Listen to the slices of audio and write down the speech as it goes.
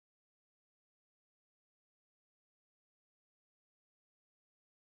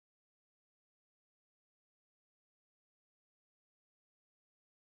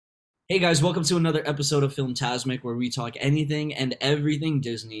Hey guys, welcome to another episode of Filmtasmic where we talk anything and everything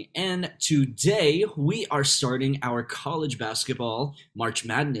Disney. And today we are starting our college basketball March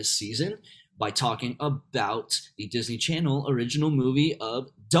Madness season by talking about the Disney Channel original movie of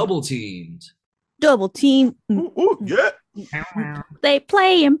Double Teamed. Double team. Yeah. They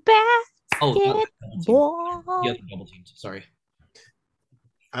play in Oh, not basketball. the other Double Teamed. Sorry.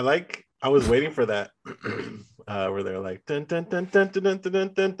 I was waiting for that where they're like dun dun dun dun dun dun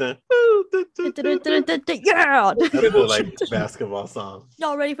dun dun dun. Woo, dun, dun, dun, dun, dun. Yeah. That's the like basketball song.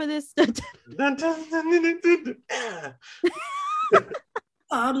 Y'all ready for this? Dun, dun, dun, dun, dun, dun, dun. Yeah.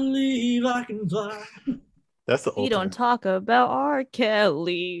 I believe I can fly. That's the We ultimate. don't talk about R.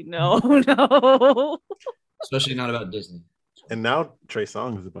 Kelly. No, no. Especially not about Disney. And now Trey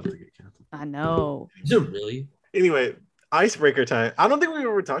Songz is about to get canceled. I know. Is it really? Anyway, icebreaker time. I don't think we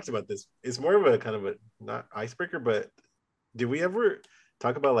ever talked about this. It's more of a kind of a not icebreaker, but did we ever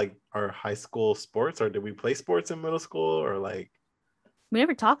talk about like our high school sports, or did we play sports in middle school, or like? We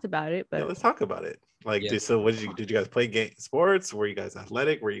never talked about it, Yeah, but let's talk about it. Like, Yeah. so what did you guys play sports? Were you guys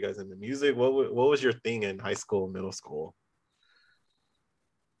athletic? Were you guys into music? What was your thing in high school, middle school?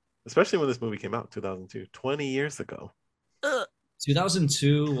 Especially when this movie came out, 2002, 20 years ago.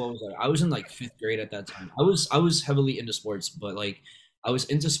 2002, what was I was in like fifth grade at that time. I was heavily into sports, but like I was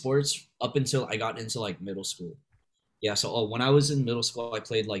into sports up until I got into like middle school. Yeah, so when I was in middle school I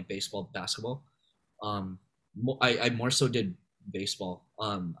played like baseball, basketball. I more so did baseball.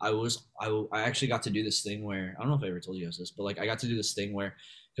 I actually got to do this thing where I don't know if I ever told you guys this, but like I got to do this thing where,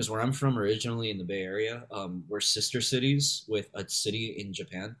 because where I'm from originally in the Bay Area, we're sister cities with a city in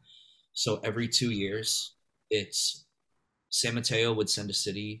Japan. So every 2 years it's San Mateo would send a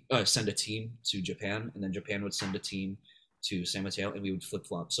team to Japan, and then Japan would send a team to San Mateo, and we would flip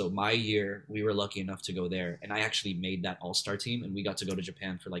flop. So my year, we were lucky enough to go there, and I actually made that all star team, and we got to go to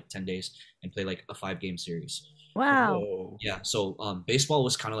Japan for like 10 days and play like a 5 game series. wow. Whoa. Yeah, so baseball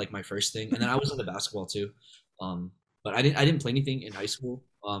was kind of like my first thing, and then I was into basketball too, but I didn't play anything in high school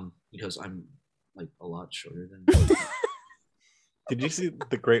because I'm like a lot shorter than Did you see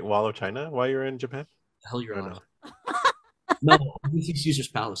the Great Wall of China while you were in Japan? hell you're Or not. No, DC Caesar's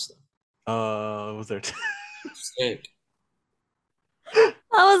Palace though. Was there? Sick. I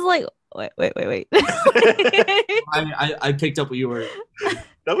was like, wait. I picked up what you were.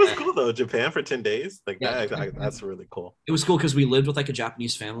 That was cool though. Japan for 10 days, like Yeah. that's really cool. It was cool because we lived with like a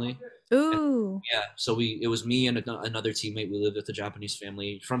Japanese family. Ooh. Yeah, so it was me and another teammate. We lived with a Japanese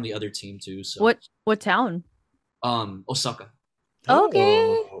family from the other team too. So What town? Osaka. Okay.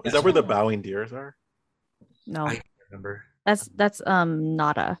 Oh, is that where the bowing deers are? No. I can't remember. That's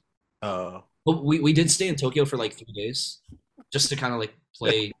Nada. Oh, But we did stay in Tokyo for like 3 days, just to kind of like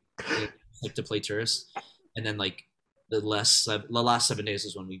play, like to play tourist, and then like the last 7 days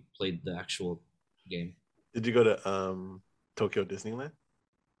is when we played the actual game. did you go to Tokyo Disneyland?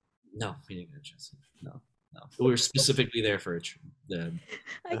 No, we didn't get a chance. No. We were specifically there for the.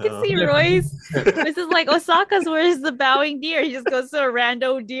 I can see Yeah. Royce. This is like Osaka's where's the bowing deer? He just goes to a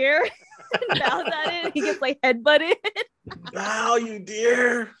rando deer and bows at it. He gets like headbutted. Wow, you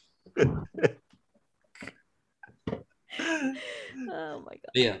deer! Oh my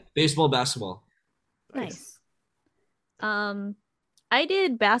god. Yeah, baseball, basketball. Nice. I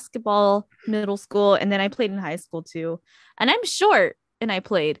did basketball middle school and then I played in high school too. And I'm short and I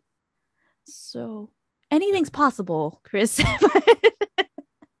played. So anything's possible, Chris.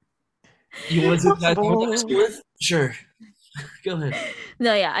 You want to that with? Sure. Go ahead.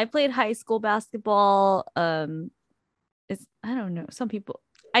 No, yeah, I played high school basketball. It's I don't know. Some people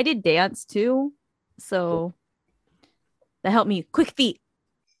I did dance too, so that helped me. Quick feet.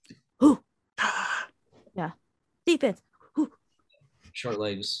 Ooh, yeah. Defense. Ooh. Short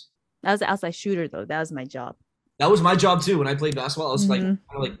legs. That was the outside shooter though. That was my job. That was my job too when I played basketball. I was like Mhm.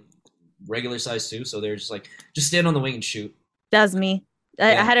 kind of like regular size too, so they're just like just stand on the wing and shoot. That was me.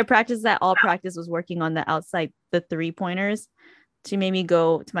 I Yeah. had to practice that. All practice was working on the outside, the 3-pointers. She made me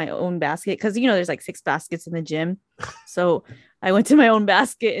go to my own basket because there's like 6 baskets in the gym. So I went to my own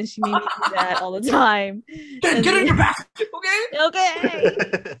basket and she made me do that all the time. Get in your basket, okay?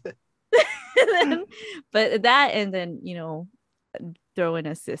 Okay. But that and then throw in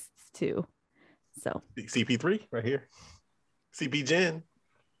assists too. So CP3 right here. CP Jen.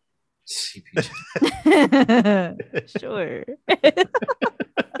 sure.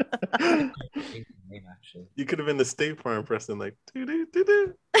 Name, actually. You could have been the State Farm person, like doo doo doo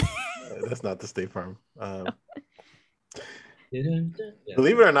doo. That's not the State Farm. Yeah.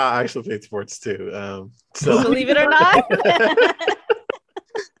 Believe it or not, I actually played sports too. So Believe it or not.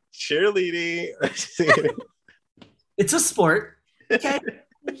 cheerleading. It's a sport. Okay.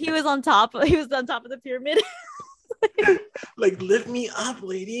 He was on top. He was on top of the pyramid. Like, lift me up,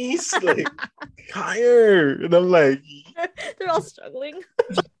 ladies. Like, higher. And I'm like, They're all struggling.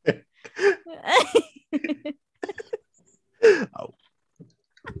 oh,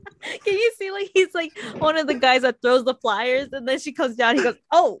 Can you see like he's like one of the guys that throws the flyers and then she comes down, he goes,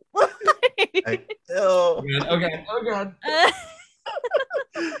 oh. oh. Okay. Oh god.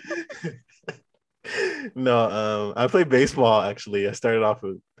 No, I played baseball actually. I started off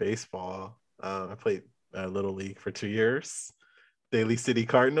with baseball. I played Little League for 2 years. Daly City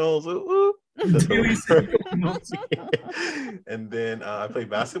Cardinals. Ooh, ooh. That's what Daly we City were. Cardinals. And then I played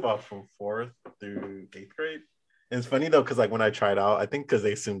basketball from 4th through 8th grade. And it's funny though, because like when I tried out, I think because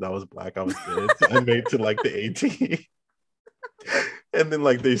they assumed I was black, I was good. So I made to like the A team. And then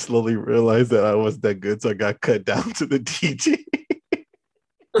like they slowly realized that I wasn't that good, so I got cut down to the D team.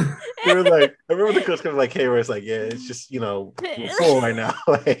 They were like, I remember the coach was like, "Hey, where it's like, yeah, it's just we're full right now."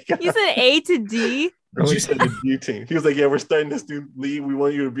 Like, You said A to D. I went to the D team. He was like, "Yeah, we're starting this new league. We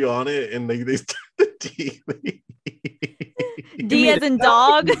want you to be on it." And they started the D league. D as in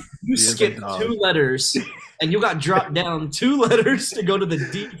dog. You skipped 2 letters and you got dropped down 2 letters to go to the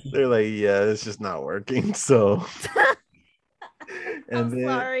D. They're like, "Yeah, it's just not working." So, I'm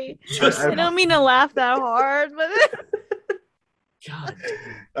sorry. I I don't mean to laugh that hard, but God.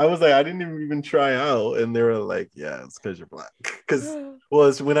 I was like, I didn't even try out, and they were like, "Yeah, it's because you're black." Because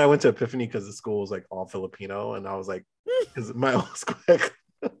it's when I went to Epiphany, because the school was like all Filipino, and I was like, because my old school,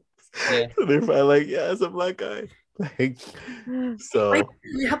 Yeah. so they're probably like, "Yeah, it's a black guy." Like, so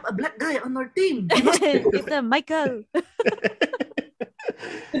We have a black guy on our team. it's a Michael.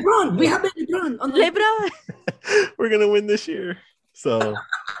 LeBron, we have a LeBron on the Lebron. we're gonna win this year. So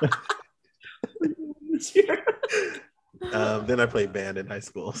then I played band in high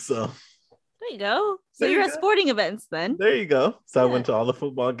school. So There you go. So There you're you at go. sporting events then. there you go. So I Yeah. went to all the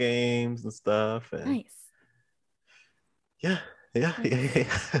football games and stuff. And Nice. yeah.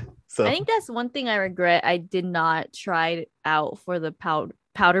 So I think that's one thing I regret. I did not try out for the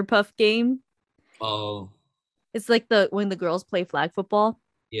powder puff game. Oh, It's like when the girls play flag football.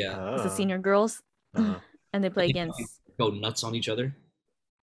 yeah. It's the senior girls, uh, and they play You against. go nuts on each other.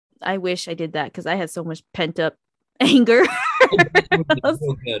 I wish I did that because I had so much pent up anger. I bet you would have been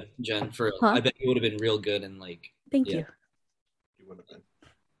real good, Jen. For real. Huh? I bet you would have been real good and like. Thank Yeah. you. you would have been.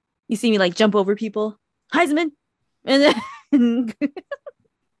 You see me like jump over people, Heisman, and then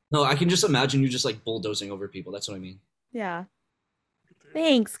No, I can just imagine you just like bulldozing over people. That's what I mean. yeah.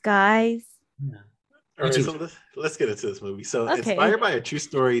 Thanks, guys. Yeah. All right, too. so let's get into this movie. So, Okay. inspired by a true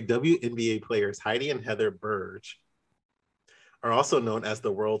story, WNBA players Heidi and Heather Burge are also known as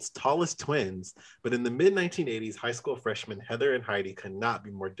the world's tallest twins. But in the mid 1980s, high school freshmen Heather and Heidi could not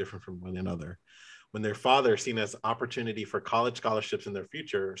be more different from one another. When their father, seen as opportunity for college scholarships in their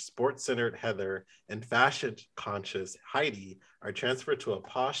future, sports-centered Heather and fashion-conscious Heidi are transferred to a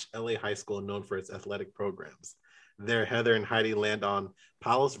posh LA high school known for its athletic programs. There, Heather and Heidi land on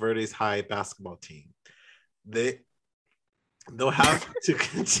Palos Verdes High basketball team. They'll have to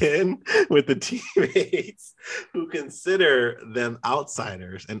contend with the teammates who consider them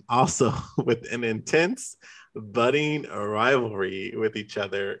outsiders, and also with an intense budding rivalry with each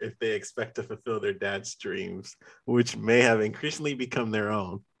other if they expect to fulfill their dad's dreams, which may have increasingly become their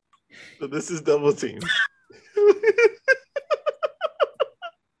own. So this is Double Team.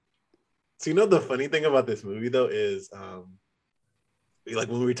 So the funny thing about this movie though is like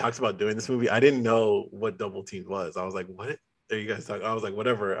when we talked about doing this movie, I didn't know what Double Team was. I was like, what are you guys talking? I was like,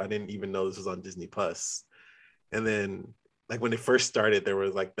 whatever. I didn't even know this was on Disney Plus. And then like when it first started, there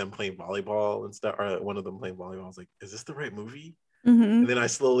was like them playing volleyball and stuff, or one of them playing volleyball. I was like, is this the right movie? Mm-hmm. And then I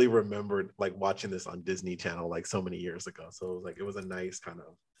slowly remembered like watching this on Disney Channel like so many years ago. So it was a nice kind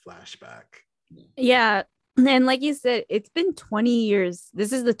of flashback. Yeah. And like you said, it's been 20 years.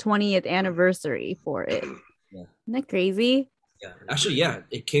 This is the 20th anniversary for it. Yeah. Isn't that crazy? Yeah. Actually, yeah,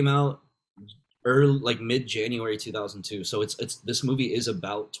 it came out early, like mid-January 2002. So it's this movie is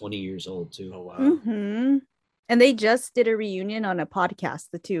about 20 years old too. Oh wow. Mm-hmm. And they just did a reunion on a podcast,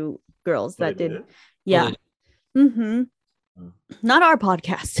 the two girls that did. Yeah. Mm-hmm. Not our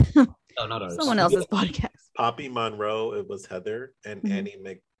podcast. No, not ours. Someone else's podcast. Poppy Monroe, it was Heather, and Annie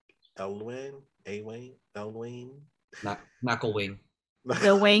McElwain. McElwain.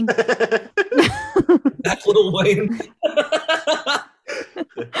 Lil Wayne. That little Wayne.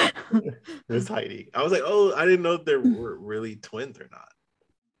 It's Heidi. I was like, oh, I didn't know if they were really twins or not.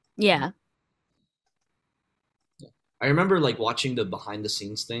 Yeah. I remember like watching the behind the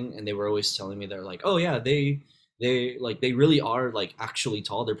scenes thing, and they were always telling me they're like, oh yeah, they they really are like actually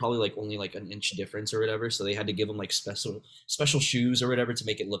tall. They're probably like only like an inch difference or whatever. So they had to give them like special shoes or whatever to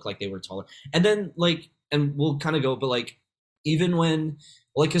make it look like they were taller. And then like, and we'll kind of go, but like even when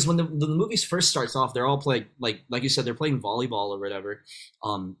like because when the movies first starts off, they're all playing like you said, they're playing volleyball or whatever.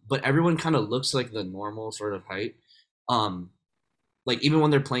 But everyone kind of looks like the normal sort of height. Um, like even when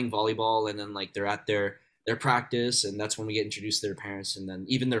they're playing volleyball and then like they're at their practice and that's when we get introduced to their parents and then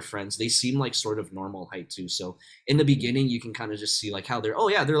even their friends, they seem like sort of normal height too. So in the beginning you can kind of just see like how they're, oh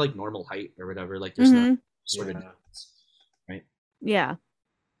yeah, they're like normal height or whatever, like there's no sort of difference, right? Yeah.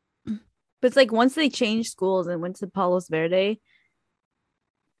 But it's like once they changed schools and went to Palos Verde,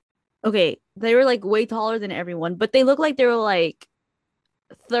 okay, they were like way taller than everyone, but they looked like they were like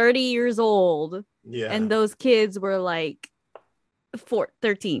 30 years old. Yeah. And those kids were like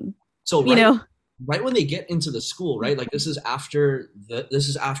 13. So you know, right when they get into the school, right? Like this is after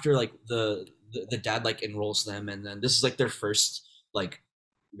like the dad like enrolls them, and then this is like their first like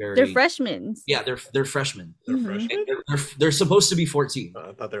they're freshmen. Yeah, they're freshmen. They're freshmen? They're supposed to be 14.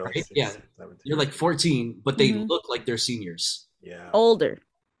 I thought they were like right? 16, Yeah, 17. you're like 14, but they look like they're seniors. Yeah. Older.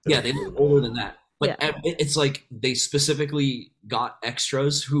 Yeah, they look older than that. But Yeah. it's like they specifically got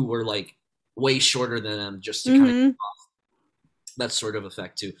extras who were like way shorter than them just to kind of give off that sort of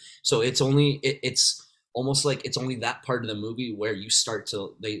effect too. So it's almost like it's only that part of the movie where they start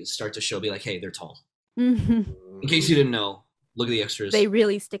to show, be like, hey, they're tall. In case you didn't know, look at the extras. They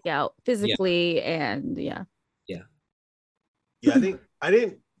really stick out physically and yeah. Yeah, I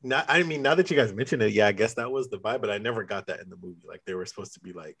mean, now that you guys mentioned it, yeah, I guess that was the vibe, but I never got that in the movie. Like they were supposed to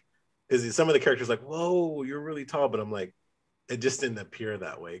be like, because some of the characters like, whoa, you're really tall, but I'm like, it just didn't appear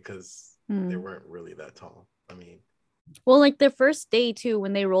that way because they weren't really that tall. I mean, well, like their first day too,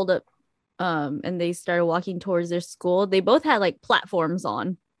 when they rolled up and they started walking towards their school, they both had like platforms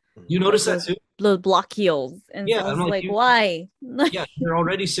on. You noticed that too? The block heels. And yeah, so I was like, why? Yeah, you're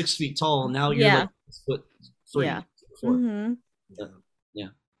already 6 feet tall. Now you're like 6'3". Yeah. 4. Yeah.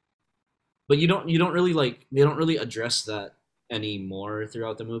 But you don't really like, they don't really address that anymore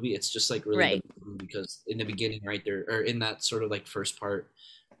throughout the movie. It's just like really because in the beginning, right there, or in that sort of like first part,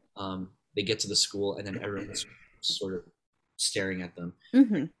 they get to the school and then everyone's sort of staring at them.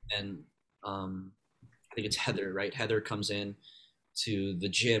 And I think it's Heather, right? Heather comes in to the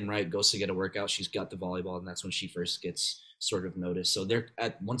gym, right? Goes to get a workout. She's got the volleyball, and that's when she first gets sort of noticed. So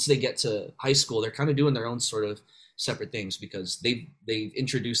once they get to high school, they're kind of doing their own sort of separate things because they've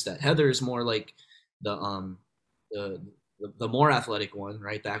introduced that Heather is more like the more athletic one,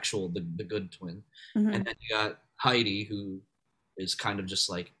 right? The good twin. And then you got Heidi, who is kind of just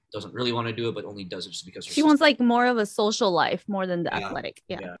like doesn't really want to do it, but only does it just because she wants like more of a social life more than the athletic.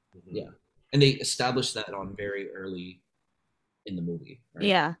 Yeah. And they established that on very early in the movie, right?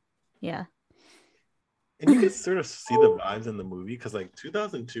 Yeah. And you can sort of see the vibes in the movie because like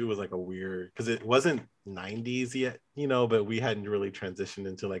 2002 was like a weird, because it wasn't 90s yet, but we hadn't really transitioned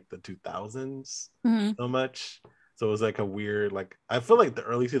into like the 2000s so much. So it was like a weird, like I feel like the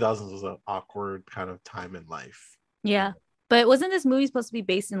early 2000s was an awkward kind of time in life. Yeah. But wasn't this movie supposed to be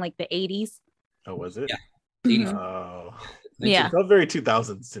based in like the 80s? Oh, was it? Yeah. Oh. Yeah. It felt very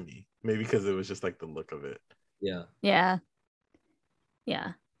 2000s to me. Maybe because it was just like the look of it. Yeah.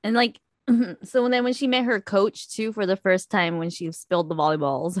 And like, so then when she met her coach too for the first time, when she spilled the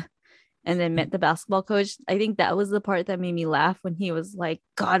volleyballs and then met the basketball coach, I think that was the part that made me laugh when he was like,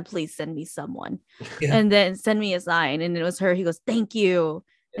 God, please send me someone. And then send me a sign. And it was her. He goes, thank you.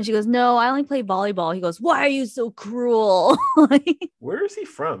 And she goes, no, I only play volleyball. He goes, why are you so cruel? Where is he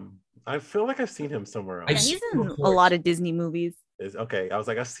from? I feel like I've seen him somewhere else. He's in a lot of Disney movies. Okay, I was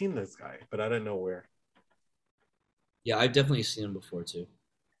like, I've seen this guy, but I didn't know where. Yeah, I've definitely seen him before too.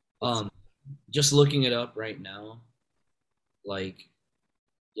 Just looking it up right now,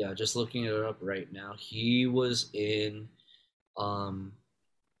 he was in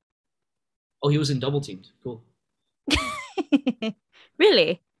he was in Double Teamed. Cool.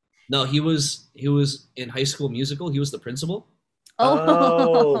 Really? No, he was in High School Musical. He was the principal.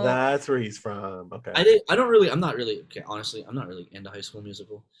 Oh, that's where he's from. Okay. I'm not really into High School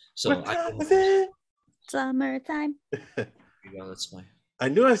Musical. So Summertime. Yeah, that's my. I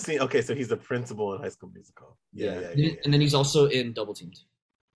knew I've seen. Okay, so he's the principal in High School Musical. Yeah. And then he's also in Double Teamed.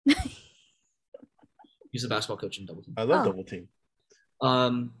 He's a basketball coach in Double Teamed. I love Double Team.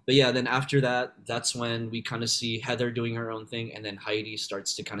 But yeah, then after that, that's when we kind of see Heather doing her own thing, and then Heidi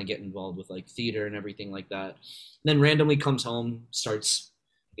starts to kind of get involved with like theater and everything like that. And then randomly comes home, starts,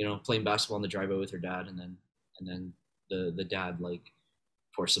 playing basketball in the driveway with her dad, and then the dad like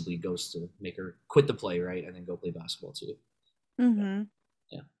forcibly goes to make her quit the play, right, and then go play basketball too.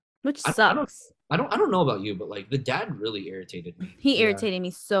 Yeah. Which sucks. I don't know about you, but like the dad really irritated me. He Yeah. irritated me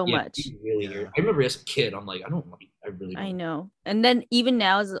so Yeah, much. he really. Yeah. I remember as a kid, I'm like, I don't like. I really don't. I know. And then even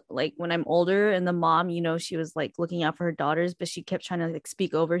now, as like when I'm older, and the mom, she was like looking out for her daughters, but she kept trying to like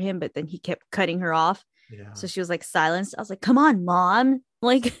speak over him, but then he kept cutting her off. Yeah. So she was like silenced. I was like, "Come on, mom!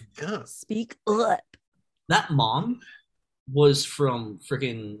 Like, Yeah. speak up." That mom was from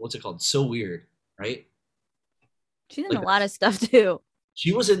freaking what's it called? So Weird, right? She's in Like a lot of stuff too.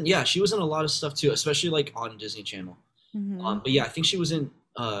 she was in yeah, she was in a lot of stuff too, especially like on Disney Channel. Mhm. But yeah, I think she was in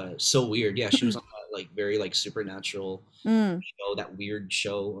So Weird. Yeah, she was on that like very like supernatural Mm. show, that weird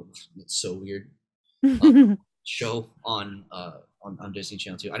show. It's so weird show on Disney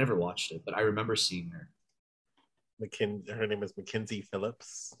Channel too. I never watched it, but I remember seeing her. Her name is Mackenzie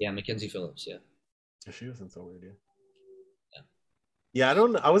Phillips. Yeah, Mackenzie Phillips. Yeah. She was in So Weird. Yeah. Yeah, I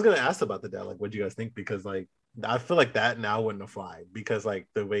don't know. I was gonna ask about the dad. Like, what do you guys think? Because like, I feel like that now wouldn't apply because like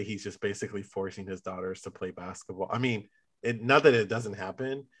the way he's just basically forcing his daughters to play basketball. I mean, not that it doesn't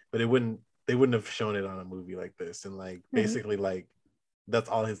happen, but they wouldn't have shown it on a movie like this. And like basically like that's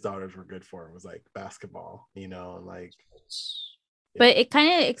all his daughters were good for was like basketball, and like But it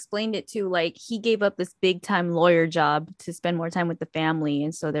kind of explained it too. Like he gave up this big time lawyer job to spend more time with the family.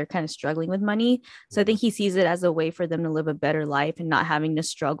 And so they're kind of struggling with money. So I think he sees it as a way for them to live a better life and not having to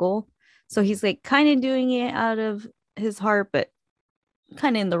struggle. So he's like kind of doing it out of his heart, but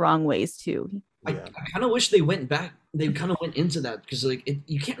kind of in the wrong ways too. I kind of wish they went back. They kind of went into that because like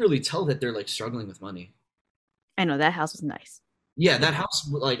you can't really tell that they're like struggling with money. I know that house was nice. Yeah, that house.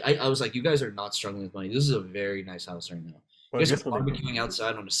 Like I was like, you guys are not struggling with money. This is a very nice house right now. Well, You guys are barbecuing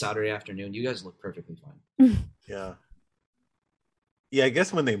outside on a Saturday afternoon. You guys look perfectly fine. yeah. I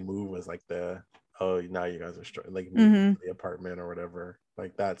guess when they move was like now you guys are like moving to the apartment or whatever.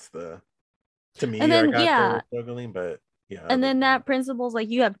 Like that's to me. And then I got they were struggling, but yeah. And then that principal's like,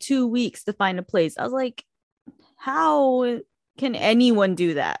 you have 2 weeks to find a place. I was like, how can anyone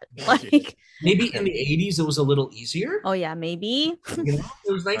do that? Like maybe in the 80s it was a little easier. Oh yeah, maybe.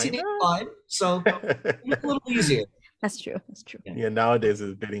 It was 1985, so a little easier. That's true. Yeah, nowadays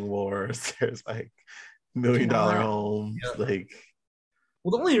there's bidding wars. There's like $1 million homes. Yeah. Like,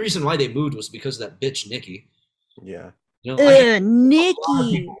 well, the only reason why they moved was because of that bitch Nikki. Yeah.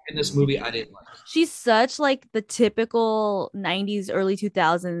 Nikki in this movie, I didn't like. She's such like the typical 90s, early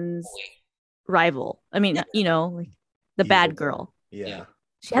 2000s rival. I mean, like the bad girl. Yeah.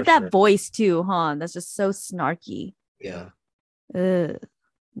 She had that voice too, huh? That's just so snarky. Yeah.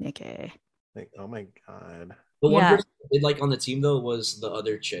 Nikki. Like, oh my god. The one person I did like on the team though was the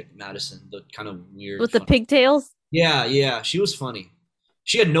other chick, Madison, the kind of weird with the pigtails. Yeah, she was funny.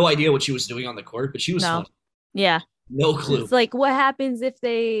 She had no idea what she was doing on the court, but she was funny. Yeah, no clue. It's like, what happens if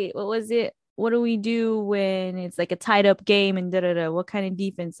what was it? What do we do when it's like a tied up game and da-da-da? What kind of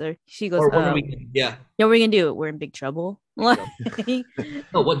defense? Or she goes, what are we gonna do? We're in big trouble. No,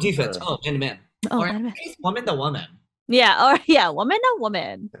 what defense? Man to man. Woman to woman. Yeah, woman to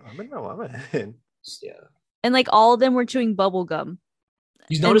woman. Woman to woman. Yeah. And like all of them were chewing bubble gum.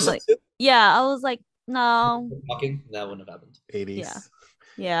 You noticed that too? Yeah, I was like, no. Talking, that wouldn't have happened. 80s.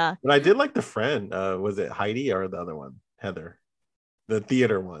 Yeah. But I did like the friend. Was it Heidi or the other one? Heather. The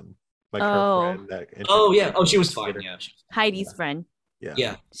theater one. Like her friend. Oh, she was fine. Yeah. Heidi's friend.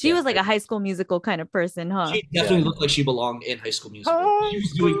 Yeah. She was like a High School Musical kind of person, huh? She definitely looked like she belonged in High School Musical.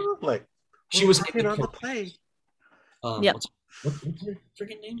 She was working on the play. What's her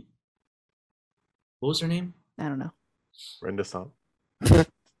freaking name? What was her name? I don't know. Brenda Song.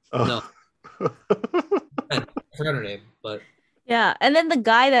 No. I forgot her name, but yeah. And then the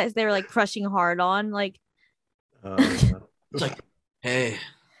guy that they were like crushing hard on, like, it's like, hey.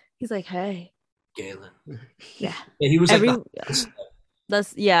 He's like, hey, Galen. Yeah. He was like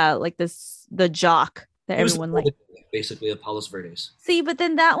the jock that everyone liked. Basically of Palos Verdes. See, but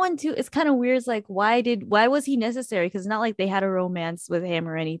then that one too, it's kind of weird. It's like, why was he necessary? Because it's not like they had a romance with him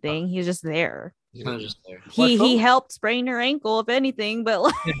or anything. He was just there. He's kind of just there. He helped sprain her ankle, if anything, but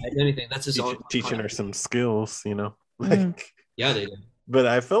like, if anything, that's his own teaching her some skills, Like, yeah, they did. But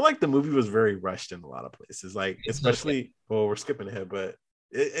I felt like the movie was very rushed in a lot of places. Like, especially, well, we're skipping ahead, but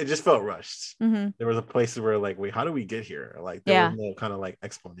it just felt rushed. Mm-hmm. There was a place where like, wait, how do we get here? Like, there was no kind of like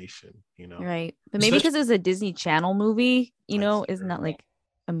explanation, Right. But maybe because it was a Disney Channel movie, it's not like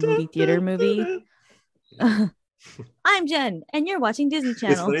a movie theater movie. I'm Jen, and you're watching Disney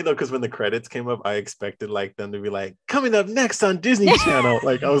Channel. It's funny though, because when the credits came up, I expected like them to be like, coming up next on Disney Channel.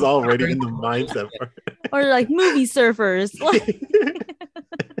 Like I was already in the mindset for it. Or like movie surfers. But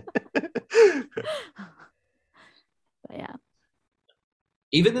yeah.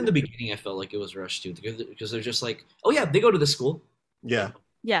 Even in the beginning, I felt like it was rushed too, because they're just like, oh yeah, they go to the school. Yeah.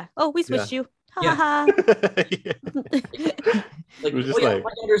 Yeah. Oh, we switched you. Yeah. Ha Yeah. Like, It was oh just yeah,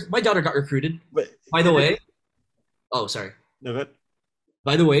 like, my daughter got recruited. but By the way, oh sorry. no, but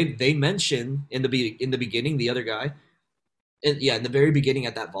By the way, they mention in the beginning the other guy. Yeah, in the very beginning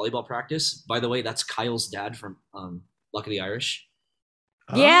at that volleyball practice. By the way, that's Kyle's dad from Luck of the Irish.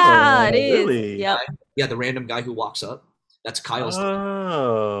 Yeah, it oh, is. really? Yep. Yeah, the random guy who walks up. That's Kyle's dad.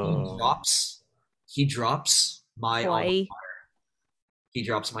 Oh, He drops my Hawaii. he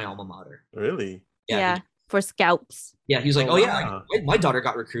drops my alma mater. really? Yeah, Yeah. For scouts. he's like, Oh, oh yeah, wow. my daughter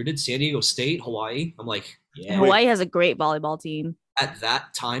got recruited, San Diego State, Hawaii. I'm like, yeah. Hawaii has a great volleyball team. At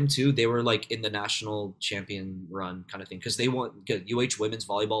that time too, they were like in the national champion run kind of thing because they won. UH women's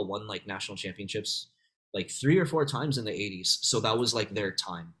volleyball won like national championships like 3 or 4 times in the 80s. So that was like their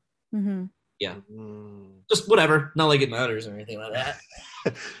time. Mm-hmm. Yeah, Mm. just whatever. Not like it matters or anything like that.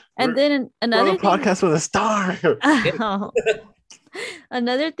 And then We're on another a podcast with a star.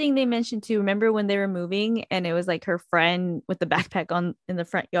 another thing they mentioned too. Remember when they were moving and it was like her friend with the backpack on in the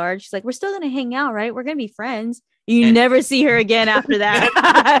front yard? She's like, "We're still gonna hang out, right? We're gonna be friends." You And- never see her again after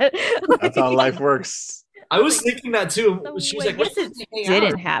that. That's how life works. I was thinking that too. So She was I like, guess it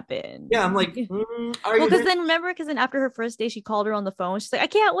didn't happen. Yeah, I'm like, are you? because then after her first day, she called her on the phone. She's like, "I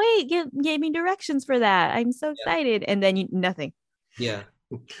can't wait. Give me directions for that. I'm so excited." And then nothing. Yeah,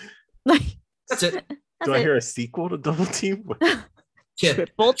 Like that's it. Do I hear a sequel to Double Team? Yeah.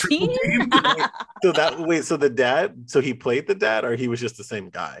 triple team? So so the dad, so he played the dad, or he was just the same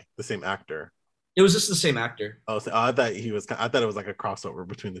guy, the same actor? It was just the same actor. Oh, so I thought it was like a crossover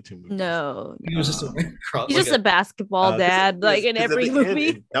between the two movies. No, He was just he's just a basketball dad, like in every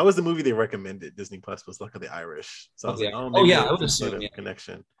movie. That was the movie they recommended. Disney Plus was Luck of the Irish. So I was like, Oh, yeah, I would there's some assume, sort of yeah.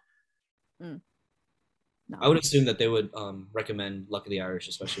 connection. No. I would assume that they would recommend Luck of the Irish,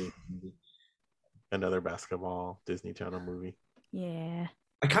 especially with the movie. Another basketball Disney Channel movie. Yeah.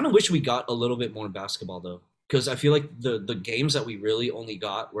 I kind of wish we got a little bit more basketball though, because I feel like the games that we really only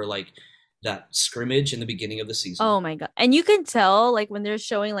got were like that scrimmage in the beginning of the season. Oh my god. And you can tell like when they're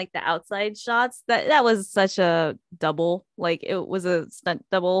showing like the outside shots that was such a double. Like it was a stunt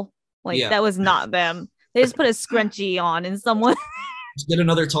double. Like Yeah. that was not them. They just put a scrunchie on and someone. Just get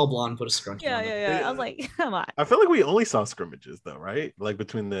another tall blonde, put a scrunchie on it. Yeah. I was like, come on. I feel like we only saw scrimmages though, right? Like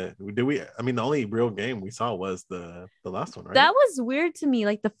between the only real game we saw was the last one, right? That was weird to me.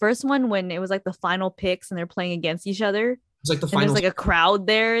 Like the first one when it was like the final picks and they're playing against each other. It's like the And final. there's like a crowd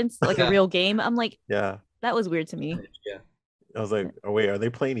there and it's like Yeah. a real game. I'm like, Yeah. that was weird to me. Yeah. I was like, oh wait, are they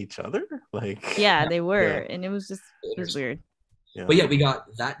playing each other? Like Yeah, they were. Yeah. And it was weird. yeah. But yeah, we got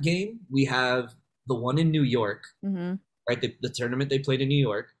that game. We have the one in New York, Hmm. right? The tournament they played in New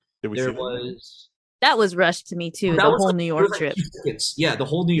York. Did we There see that? was That was rushed to me too. that The was whole like- New there York was, like, trip. 2 tickets. Yeah, the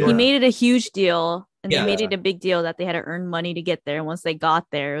whole New York. He made it a huge deal and Yeah. they made it a big deal that they had to earn money to get there. And once they got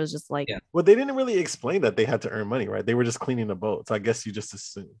there, it was just like, Yeah. Well, they didn't really explain that they had to earn money, right? They were just cleaning the boat. So I guess you just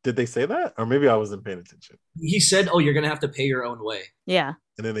assume. Did they say that? Or maybe I wasn't paying attention. He said, "Oh, you're gonna have to pay your own way." yeah.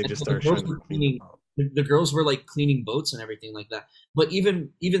 And then they And just so the started girls trying to were clean the cleaning- boat. The girls were like cleaning boats and everything like that. But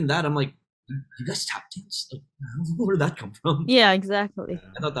even that, I'm like, you guys tap dance? Like, where did that come from? Yeah, exactly.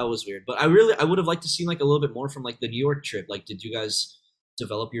 I thought that was weird. But I would have liked to see like a little bit more from like the New York trip. Like, did you guys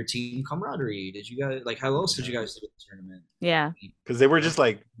develop your team camaraderie? Did you guys like how else did you guys do the tournament? Yeah. Because they were just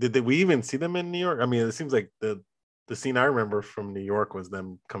like, did we even see them in New York? I mean, it seems like the scene I remember from New York was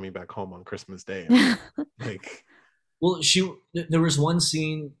them coming back home on Christmas Day. Like, Well, there was one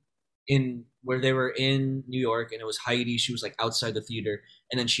scene in where they were in New York and it was Heidi. She was like outside the theater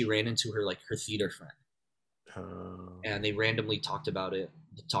and then she ran into her theater friend and they randomly talked about it.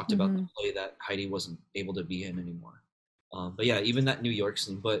 They talked about the play that Heidi wasn't able to be in anymore. But yeah, even that New York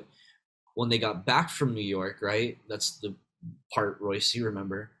scene. But when they got back from New York, right? That's the part, Royce, you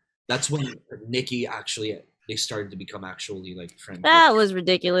remember? That's when Nikki they started to become actually like friends. That was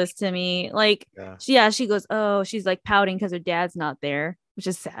ridiculous to me. Like, yeah. she goes, oh, she's like pouting because her dad's not there, which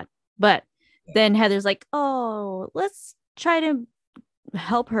is sad. But then Heather's like, oh, let's try to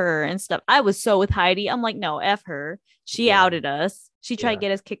help her and stuff. I was so with Heidi. I'm like, no, F her. She outed us. She tried to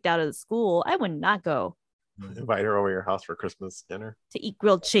get us kicked out of the school. I would not go. Invite her over your house for Christmas dinner To eat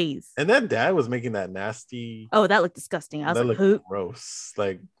grilled cheese. and then dad was making that nasty. Oh, that looked disgusting. I was that like, looked gross.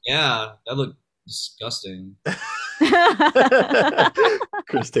 Like, Yeah, that looked disgusting.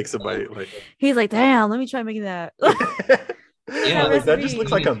 Chris takes a bite. Like, he's like, damn, let me try making that. Yeah, like, that just recipe.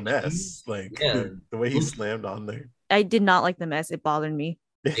 looks like a mess. Like Yeah. the way he slammed on there. I did not like the mess. It bothered me.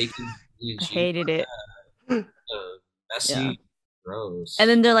 Bacon, I hated it. messy, Yeah. gross. And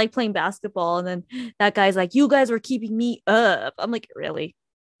then they're like playing basketball, and then that guy's like, "You guys were keeping me up." I'm like, "Really?"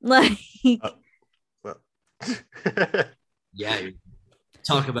 Like, yeah,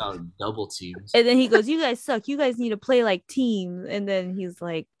 Talk about double teams. And then he goes, "You guys suck. You guys need to play like teams." And then he's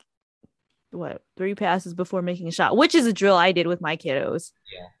like, "What? 3 passes before making a shot," which is a drill I did with my kiddos.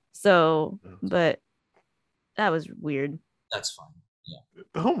 Yeah. So, but that was weird. That's fine. Yeah.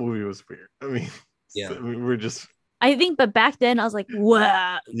 The whole movie was weird. I mean, Yeah. we were just I think, but back then I was like,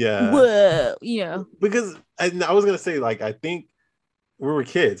 "Wow, yeah, whoa," you know. because I was gonna say like I think we were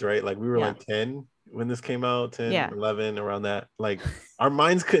kids, right? Like we were Yeah. like 10 when this came out, 10, Yeah. 11, around that. Like our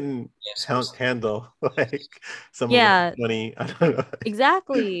minds couldn't Yes. handle like some Yeah. funny. I don't know.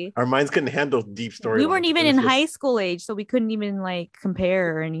 Exactly. Our minds couldn't handle deep story. We weren't even in high school age, so we couldn't even like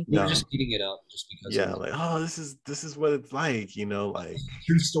compare or anything. We were No. just eating it up just because. Yeah, of like oh, this is what it's like, like.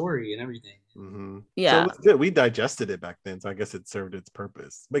 true story and everything. Mm-hmm. Yeah. So it was good. We digested it back then, so I guess it served its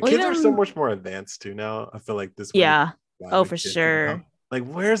purpose. But Well, kids are so even- much more advanced too now. I feel like this. way Yeah. glad Oh, the for kids, sure. Like,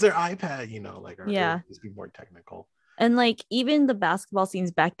 where's their iPad? Like, or Yeah. it would just be more technical. And like even the basketball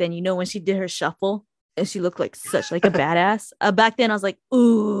scenes back then, when she did her shuffle and she looked like such like a badass. Back then I was like,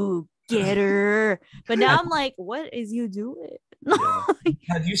 "Ooh, get her." But now I'm like, "What is you doing?" Yeah.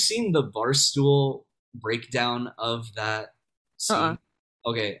 Have you seen the Barstool breakdown of that scene? Uh-uh.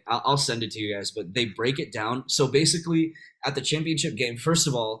 Okay, I'll send it to you guys, but they break it down. So basically, at the championship game, first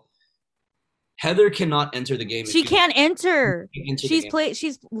of all, Heather cannot enter the game. if She you can't enter. enter the game.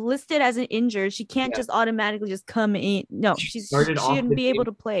 She's listed as an injured. She can't Yeah. just automatically just come in. No, She she started off shouldn't the be able game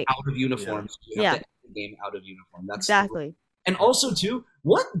to play. out of uniform. So you have Yeah. to enter the game out of uniform. That's Exactly. And also, too,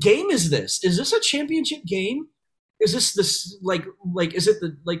 what game is this? Is this a championship game? Is this like is it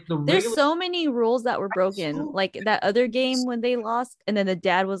the There's regular? so many rules that were broken. Absolutely. Like that other game when they lost, and then the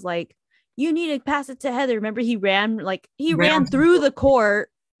dad was like, "You need to pass it to Heather." Remember, he ran ran through the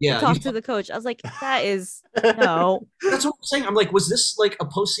court Yeah, to talk he's- to the coach. I was like, that is no. that's what I'm saying. I'm like, was this like a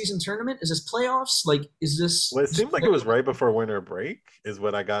postseason tournament? Is this playoffs? Like, is this? Well, it seemed like it was right before winter break, is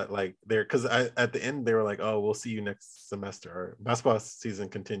what I got like there. Because at the end they were like, "Oh, we'll see you next semester," or basketball season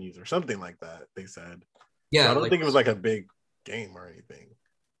continues, or something like that. They said. Yeah, So I don't like, think it was like a big game or anything.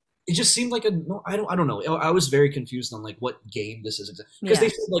 it just seemed like a no. I don't know. I was very confused on like what game this is exactly because Yeah. they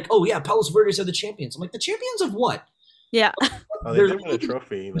said like, oh yeah, Palos Verdes are the champions. I'm like, the champions of what? Yeah. Oh, they They're- did win a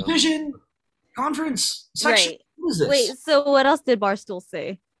trophy. Division, conference, section. Right. What is this? Wait, so what else did Barstool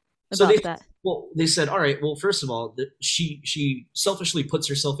say So about they- that? Well, they said, all right. Well, first of all, she selfishly puts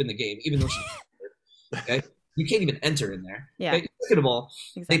herself in the game, even though she's okay. You can't even enter in there. Yeah. Okay? Second of all,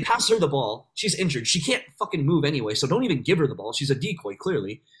 they Exactly. pass her the ball. She's injured. She can't fucking move anyway. So don't even give her the ball. She's a decoy,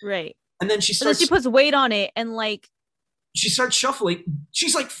 clearly. Right. And then she But then starts. she puts weight on it and like, she starts shuffling.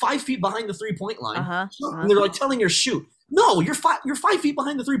 She's like 5 feet behind the 3-point line. uh-huh. And they're like telling her shoot. No, you're 5 feet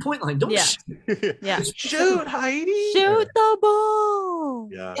behind the 3-point line. Don't Yeah. shoot. Yeah. Shoot, Heidi. Shoot the ball.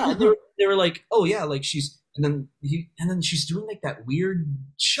 Yeah. Yeah, and they were like, oh yeah, like she's and then she's doing like that weird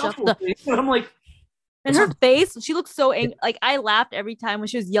shuffle Shuffle. thing. And I'm like, And her face, she looks so angry. Like I laughed every time when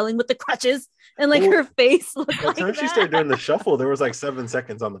she was yelling with the crutches, and like Well, her face looked By like the time she that. started doing the shuffle, there was like 7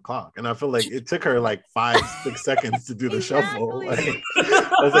 seconds on the clock, and I feel like it took her like 5-6 seconds to do the shuffle. Exactly. Like,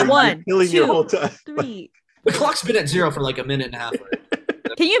 I was like, One, you're killing your two. whole time. 3. the clock's been at 0 for like a minute and a half.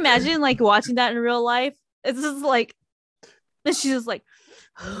 Can you imagine like watching that in real life? It's just like, and she's just like,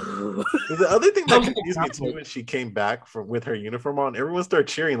 The other thing that Okay. confused me too when she came back with her uniform on, everyone started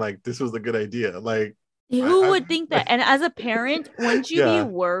cheering like this was a good idea. Like, who I- would think that? And as a parent, wouldn't you Yeah. be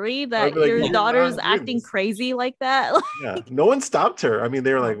worried I'd that be like, your "You're daughter not is doing acting this." crazy like that? yeah, no one stopped her. I mean,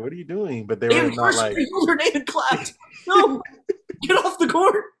 they were like, "What are you doing?" But they They were not encouraged her like, to yell her name and clapped. No, get off the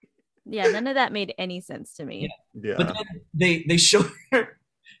court. Yeah, none of that made any sense to me. "Yeah." But then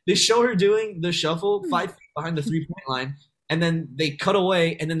they show her doing the shuffle 5 feet behind the 3-point line, and then they cut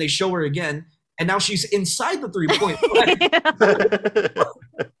away, and then they show her again, and now she's inside the 3-point line.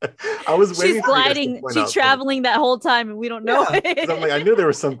 I was waiting. She's for you guys to gliding, point she's out traveling that whole time, and we don't know Yeah, it. 'cause I'm like, I knew there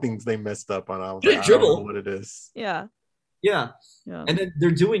were some things they messed up on. I was They like, I don't know dribble. what it is. yeah, Yeah, yeah. and then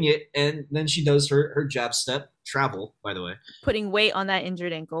they're doing it, and then she does her jab step travel. By the way, Putting weight on that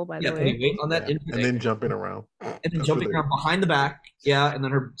injured ankle, by yeah, the putting way. weight on that, Yeah. injured And then ankle, jumping around. and then That's jumping what around behind the back. Yeah, and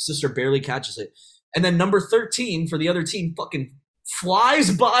then her sister barely catches it, and then number 13 for the other team fucking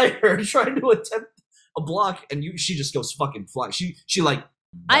flies by her trying to attempt a block, and she just goes fucking fly. She like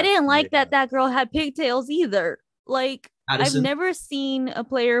I didn't like that girl had pigtails either. Like, Addison. I've never seen a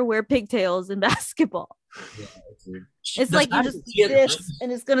player wear pigtails in basketball. Yeah, it's weird. It's The like you fact just that she had- this,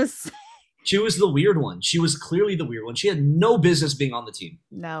 and it's gonna. She was the weird one. She was clearly the weird one. She had no business being on the team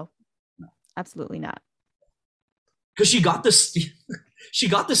No, absolutely not. because she got the steal. She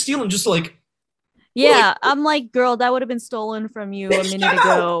got the steal and just like Yeah, I'm like, girl, that would have been stolen from you a minute Bitch, get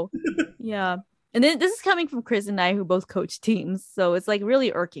ago. Yeah, And then this is coming from Chris and I, who both coach teams, so it's like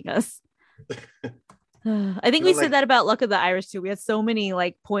really irking us. I think we said that about Luck of the Irish too. We had so many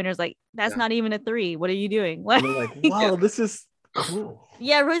like pointers, like that's not even a 3. What are you doing? Like, wow, this is cool.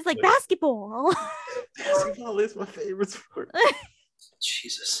 Yeah, Roy's like basketball. Basketball is my favorite sport.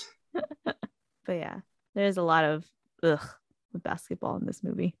 Jesus. But yeah, there's a lot of with basketball in this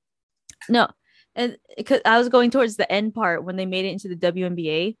movie. No, and because I was going towards the end part when they made it into the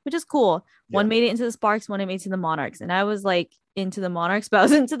WNBA, which is cool. One made it into the Sparks, one made it to the Monarchs, and I was like into the Monarchs, but I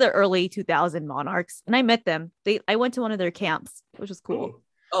was into the early 2000 Monarchs, and I met them. I went to one of their camps, which was cool.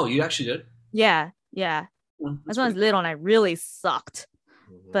 Oh, you actually did? Yeah. That's when I was little and I really sucked,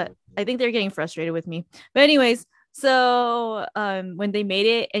 but I think they're getting frustrated with me. But anyways, so when they made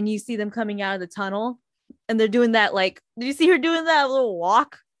it and you see them coming out of the tunnel and they're doing that, like, did you see her doing that little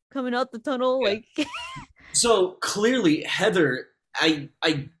walk coming out the tunnel? Like, so clearly Heather, God,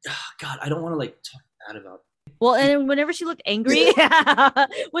 I don't want to like talk bad about. Well, and whenever she looked angry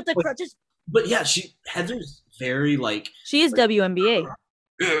with the crutches, but yeah, Heather's very like, she is WNBA.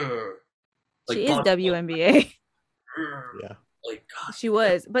 Like, she is WNBA. Yeah, like God. She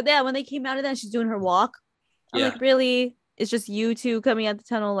was, but yeah, when they came out of that, she's doing her walk. I'm like, really? It's just you two coming out the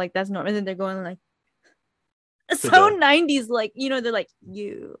tunnel, like that's normal. And then they're going like, so 90s, like, you know, they're like,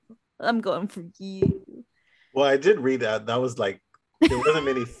 you, I'm going for you. Well, I did read that. That was like, there wasn't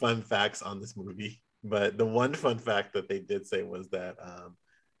many fun facts on this movie, but the one fun fact that they did say was that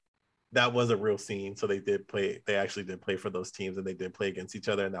that was a real scene. So they actually did play for those teams, and they did play against each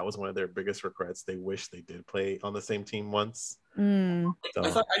other. And that was one of their biggest regrets. They wish they did play on the same team once. So.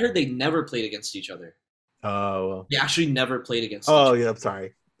 I heard they never played against each other. Oh, well. They actually never played against each other. Yeah, I'm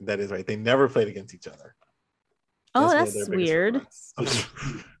sorry. That is right. They never played against each other. That's weird.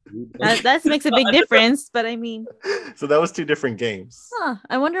 That makes a big difference, but I mean. So that was 2 different games.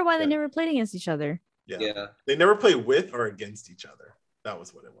 I wonder why they never played against each other. Yeah. They never played with or against each other. That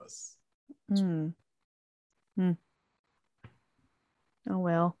was what it was. Oh,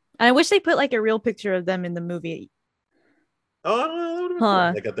 well. And I wish they put like a real picture of them in the movie. Oh, cool.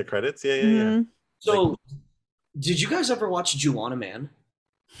 Like at the credits? Yeah. So, like, did you guys ever watch Juwanna Mann?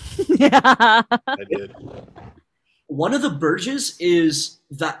 Yeah. I did. One of the Burges is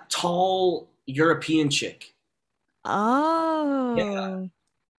that tall European chick. Oh. Yeah.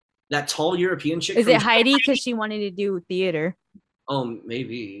 That tall European chick. Is it Heidi because she wanted to do theater? Oh,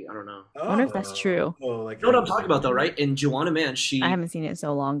 maybe. I don't know. I wonder if that's true. Oh, like, you know what I'm talking about, though, right? In Juwanna Mann, I haven't seen it in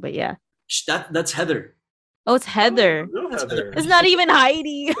so long, but yeah. That's Heather. Oh, it's Heather. That's Heather. It's not even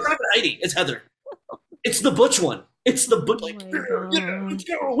Heidi. It's not Heidi. It's Heather. It's the butch one. It's the butch. Like, let's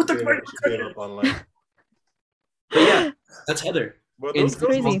go with the. But yeah, that's Heather. Well, those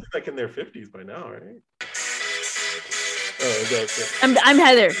girls must be like in their 50s by now, right? Oh, that's it. I'm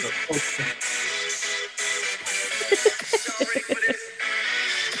Heather.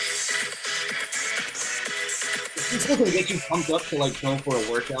 It's not gonna get you pumped up to like go for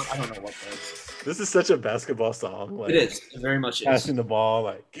a workout. I don't know what does. This is such a basketball song. Like, it is. It very much is. Passing the ball,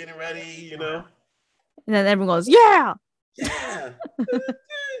 like getting ready, you know. And then everyone goes, yeah. Yeah.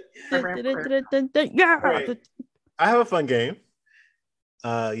 Yeah. Right. I have a fun game.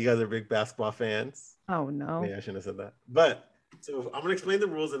 You guys are big basketball fans. Oh no. Yeah, I shouldn't have said that. But so I'm gonna explain the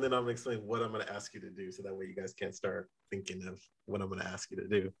rules and then I'm gonna explain what I'm gonna ask you to do, so that way you guys can't start thinking of what I'm gonna ask you to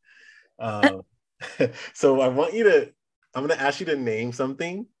do. So I'm gonna ask you to name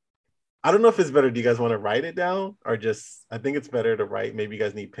something. I don't know if it's better. Do you guys want to write it down or just? I think it's better to write. Maybe you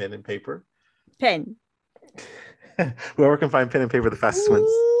guys need pen and paper. Pen. Whoever can find pen and paper the fastest wins.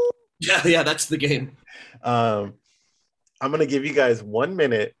 Yeah, that's the game. I'm gonna give you guys 1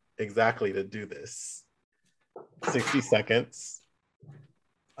 minute exactly to do this. 60 seconds.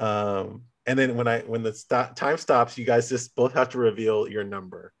 And then when the time stops, you guys just both have to reveal your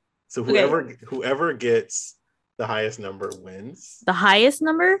number. So whoever gets the highest number wins. The highest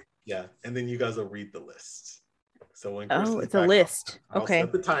number? Yeah, and then you guys will read the list. So when it's a list. I'll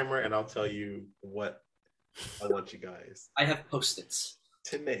set the timer and I'll tell you what I want you guys. I have Post-its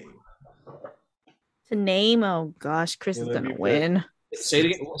to name. To name? Oh gosh, Chris is gonna win. Say it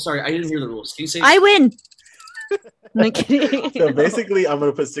again. Sorry, I didn't hear the rules. Can you say? I win. I'm kidding. So basically, I'm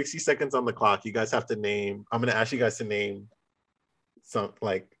gonna put 60 seconds on the clock. You guys have to name. I'm gonna ask you guys to name some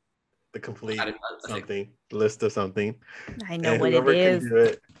like the complete list of something. I know what it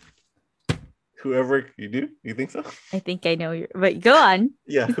is. Whoever you do, you think so? I think I know but go on.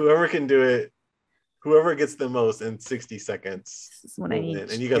 Yeah, whoever can do it, whoever gets the most in 60 seconds. This is what I need.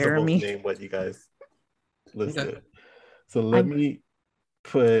 And you guys will both name what you guys listed. Okay. So let me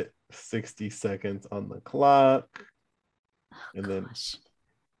put 60 seconds on the clock. And then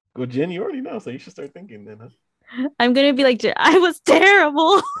Well, Jen, you already know, so you should start thinking then, I'm gonna be like, I was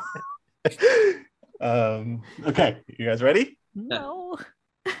terrible. huh? Okay, you guys ready? No.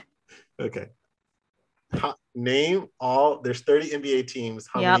 Okay. Name all. There's 30 NBA teams.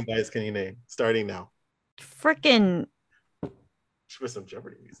 How Yep. many guys can you name? Starting now. Freaking. Should put some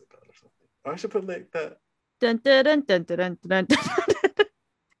Jeopardy music on or something. I should put like that. Dun, dun, dun, dun, dun, dun, dun.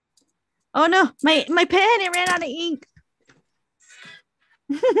 Oh no, my pen, it ran out of ink.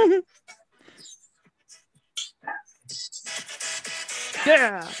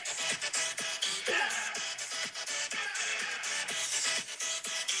 Yeah.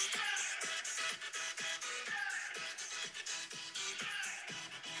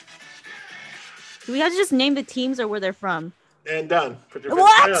 Do we have to just name the teams or where they're from? And done. Put your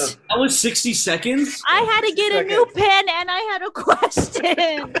What? pen down. That was 60 seconds. I had to get a new pen and I had a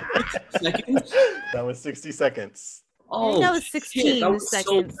question. Seconds. That was 60 seconds. Oh, that was shit, 16 that was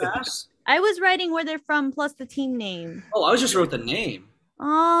seconds. So fast. I was writing where they're from plus the team name. Oh, I was just wrote the name.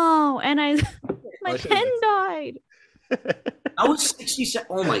 Oh, and my pen died. That was 60 seconds.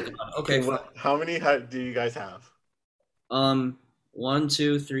 Oh my god. Okay. How many do you guys have? 1,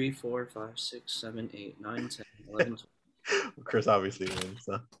 2, 3, 4, 5, 6, 7, 8, 9, 10, 11, Chris obviously wins.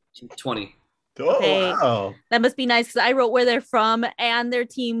 So. 20. Oh, Okay. wow. That must be nice because I wrote where they're from and their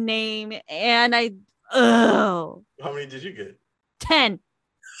team name, and How many did you get? 10.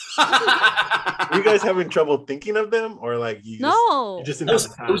 Were you guys having trouble thinking of them, or like you just didn't have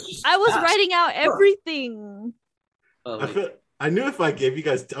the time? I was writing out everything. I knew if I gave you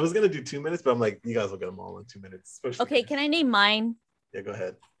guys, I was gonna do 2 minutes, but I'm like, you guys will get them all in 2 minutes. Okay, can I name mine? Yeah, go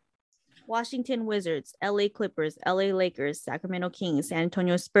ahead. Washington Wizards, LA Clippers, LA Lakers, Sacramento Kings, San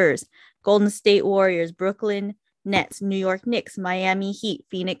Antonio Spurs, Golden State Warriors, Brooklyn Nets, New York Knicks, Miami Heat,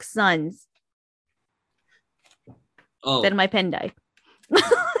 Phoenix Suns. Oh, Then my pen died.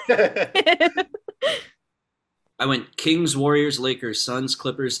 I went Kings, Warriors, Lakers, Suns,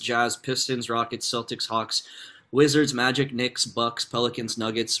 Clippers, Jazz, Pistons, Rockets, Celtics, Hawks, Wizards, Magic, Knicks, Bucks, Pelicans,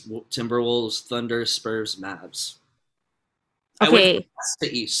 Nuggets, Timberwolves, Thunder, Spurs, Mavs. Okay. That's the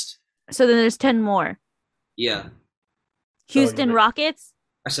East. So then there's 10 more. Yeah. Houston Rockets?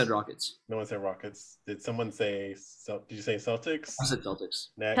 I said Rockets. No one said Rockets. Did someone say, did you say Celtics? I said Celtics.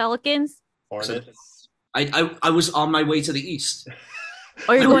 Next. Pelicans? Hornets? I was on my way to the East.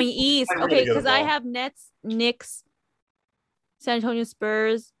 Oh, you're going East. I'm Okay, really good because at I ball. have Nets, Knicks, San Antonio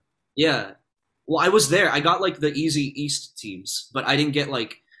Spurs. Yeah. Well, I was there. I got like the easy East teams, but I didn't get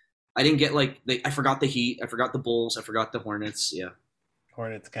I forgot the Heat. I forgot the Bulls. I forgot the Hornets. Yeah.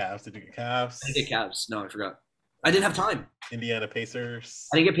 Hornets, Cavs. Did you get Cavs? I didn't get Cavs. No, I forgot. I didn't have time. Indiana Pacers.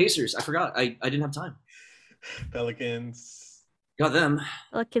 I didn't get Pacers. I forgot. I didn't have time. Pelicans. Got them.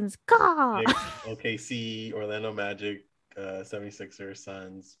 Pelicans. God. Knicks, OKC, Orlando Magic, 76ers,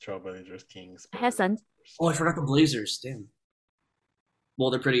 Suns, Trailblazers, Kings. I have Suns. Oh, I forgot the Blazers. Damn. Well,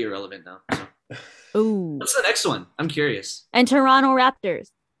 they're pretty irrelevant now. So. Ooh. What's the next one? I'm curious. And Toronto Raptors.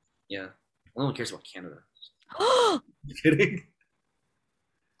 Yeah. No one cares about Canada. You kidding?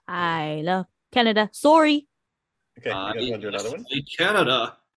 I love Canada. Sorry. Okay, you guys want to do another one?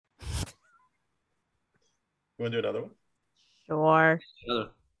 Canada. You want to do another one? Sure.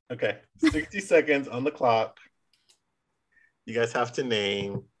 Okay, 60 seconds on the clock. You guys have to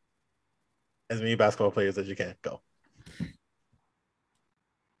name as many basketball players as you can. Go.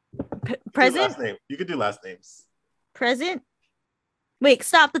 Present? Last name. You could do last names. Present? Wait,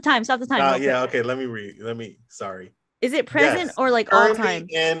 stop the time. Stop the time. Yeah, okay, let me, sorry. Is it present Yes. or like all Currently time?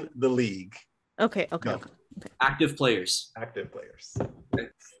 in the league. Okay. Go. Active players. Active players. Okay.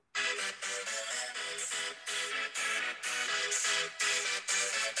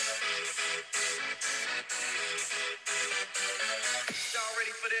 Y'all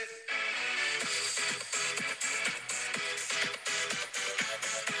ready for this?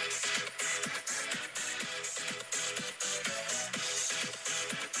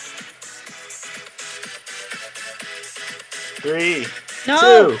 Three,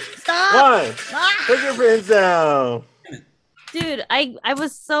 No. 2, Stop. 1. Ah! Put your pins down. Dude, I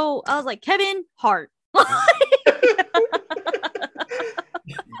was like, Kevin Hart.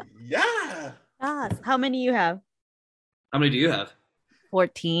 Yeah. Yes. How many you have? How many do you have?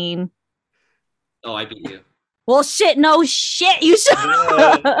 14. Oh, I beat you. Well, shit. No shit. You should.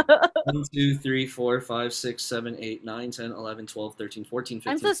 Yeah. 1, 2, 3, 4, 5, 6, 7, 8, 9, 10, 11, 12, 13, 14,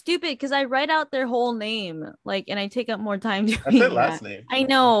 15. I'm so stupid because I write out their whole name, and I take up more time doing I said that. last name. I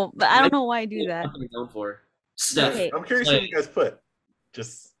know, but I don't know why I do that. What am I going for? Steph. Okay. I'm curious who you guys put.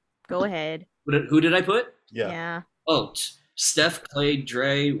 Just, Go ahead. Who did I put? yeah. Oh, Steph, Clay,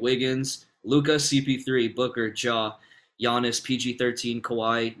 Dre, Wiggins, Luca, CP3, Booker, Ja, Giannis, PG-13,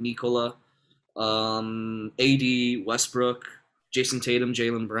 Kawhi, Nikola, AD, Westbrook, Jason Tatum,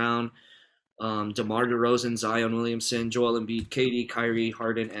 Jaylen Brown, DeMar DeRozan, Zion Williamson, Joel Embiid, KD, Kyrie,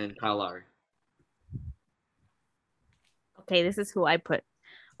 Harden, and Kyle Lowry. Okay, this is who I put.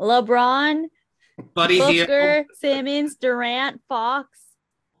 LeBron, Buddy Hield. Booker, Simmons, Durant, Fox,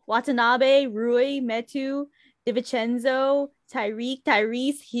 Watanabe, Rui, Metu, DiVincenzo, Tyreek,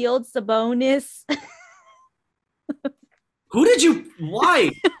 Tyrese, Hield, Sabonis. Who did you?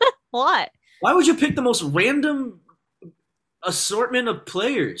 Why? What? Why would you pick the most random assortment of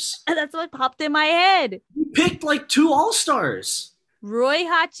players? That's what popped in my head. You picked like 2 All-Stars. Roy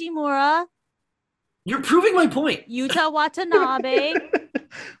Hachimura, You're proving my point. Yuta Watanabe.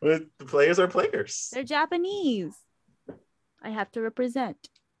 But the players are players. They're Japanese. I have to represent.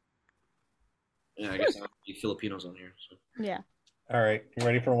 Yeah, I guess I'll be Filipinos on here. So. Yeah. All right, you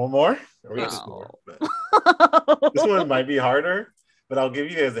ready for one more? Or we got No. two more, but this one might be harder, but I'll give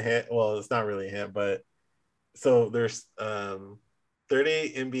you guys a hint. Well, it's not really a hint, but so there's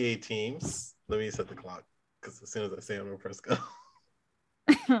 38 NBA teams. Let me set the clock because as soon as I say I'm gonna press go.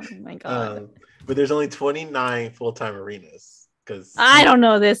 Oh my god. But there's only 29 full-time arenas. Because I don't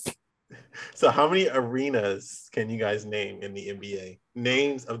know this. so how many arenas can you guys name in the NBA?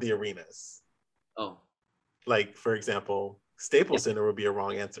 Names of the arenas. Oh, Like, for example, Staples Center would be a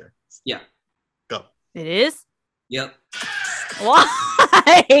wrong answer. yeah. Go. It is? Yep. Why?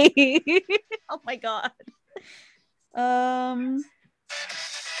 Oh my god.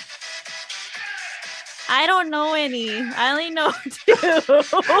 I don't know any. I only know 2.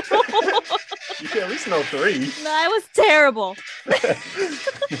 You can at least know 3. No, I was terrible.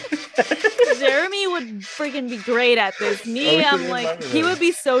 Jeremy would freaking be great at this. Oh, Me, we I'm should like, remind he him. would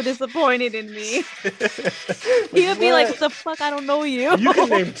be so disappointed in me. He would be like, what the fuck? I don't know you. You can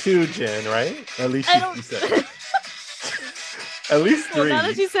name 2, Jen, right? At least I you, don't- you said. At least 3. Well, now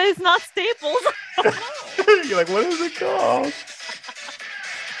that you said it's not Staples. You're like, what is it called?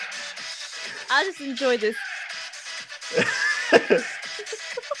 I just enjoy this.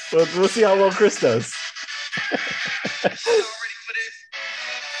 Well, we'll see how well Chris does. Y'all ready for this?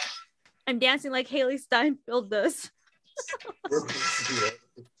 I'm dancing like Haley Steinfeld does.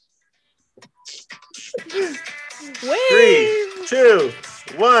 Three, Wait. 2,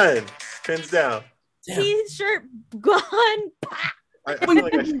 1. Pins down. Damn. T-shirt gone. I feel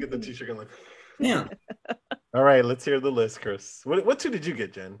like I should get the t-shirt going. Damn. All right, let's hear the list, Chris. What 2 did you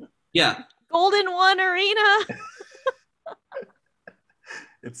get, Jen? Yeah. Golden One Arena.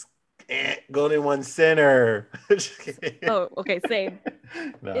 It's Golden One Center. Just kidding. Oh, okay, same.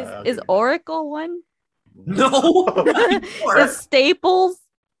 No, I'll Is give you Oracle one? No. Not anymore. Is Staples?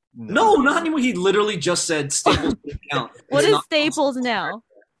 that. No, not anymore. He literally just said Staples didn't count. What It's is not Staples now?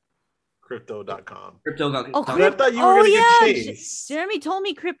 Crypto.com. Crypto got Oh, But I thought you were Oh, gonna yeah. get Chase. Jeremy told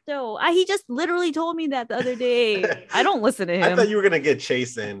me crypto. He just literally told me that the other day. I don't listen to I him. thought you were gonna get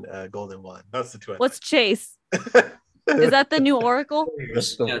Chase and Golden One. That's the 2. What's Chase? Is that the new Oracle?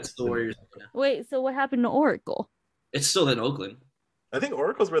 That's the- Yeah, it's the Warriors. Wait, so what happened to Oracle? It's still in Oakland. I think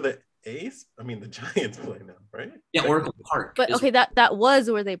Oracle's where the Ace. I mean, the Giants play now, right? Yeah, Oracle Park. But is- okay, that was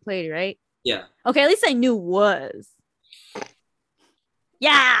where they played, right? Yeah. Okay, at least I knew was.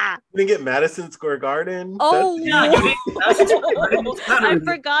 Yeah. You didn't get Madison Square Garden. Oh, Yeah, you mean- I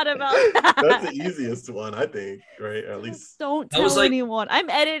forgot about That's that. the easiest one, I think. Right? Or at least. Don't That was tell like- anyone. I'm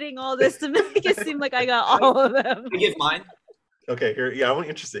editing all this to make it seem like I got all of them. I give mine. Okay. Here. Yeah, I'm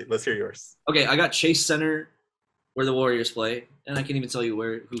interested. Let's hear yours. Okay, I got Chase Center, where the Warriors play, and I can't even tell you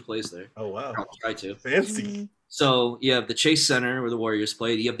who plays there. Oh wow, I'll try to. fancy. So you have the Chase Center where the Warriors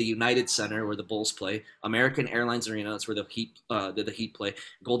play. You have the United Center where the Bulls play. American Airlines Arena, that's where the Heat play.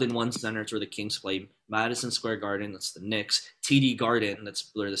 Golden One Center, that's where the Kings play. Madison Square Garden, that's the Knicks. TD Garden, that's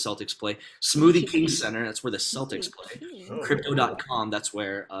where the Celtics play. Smoothie King Center, that's where the Celtics play. Oh. Crypto.com, that's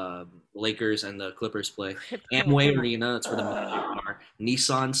where Lakers and the Clippers play. Amway Arena, that's where the Magic are.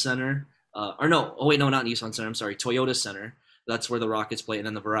 Nissan Center, not Nissan Center. I'm sorry, Toyota Center. That's where the Rockets play, and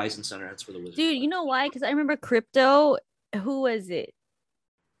then the Verizon Center. That's where the Wizards. Dude, you know why? Because I remember crypto. Who was it?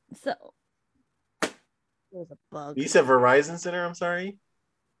 So there was a bug. You said Verizon Center. I'm sorry.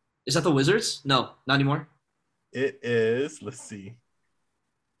 Is that the Wizards? No, not anymore. It is. Let's see.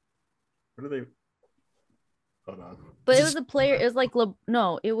 What are they? Hold on. But it was a player. It was like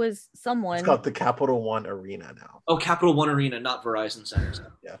no, it was someone. It's called the Capital One Arena now. Oh, Capital One Arena, not Verizon Center.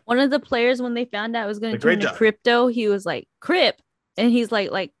 One of the players when they found out it was going to Great turn to job. crypto, he was like Crip, and he's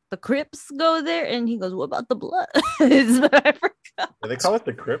like the Crips go there, and he goes, "What about the blood?" But I forgot. Yeah, they call it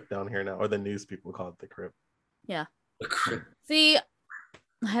the Crypt down here now, or the news people call it the Crypt. The Crypt. See,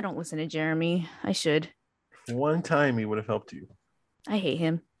 I don't listen to Jeremy. I should. One time he would have helped you. I hate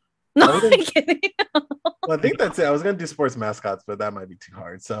him. No, I I'm wouldn't- kidding. Well, I think that's it. I was gonna do sports mascots, but that might be too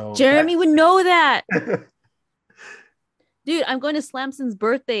hard. So Jeremy would know that. that- Dude, I'm going to Slamson's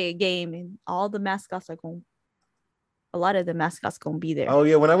birthday game and all the mascots are going. A lot of the mascots going to be there. Oh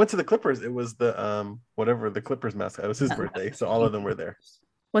yeah, when I went to the Clippers, it was the whatever the Clippers mascot. It was his birthday, so all of them were there.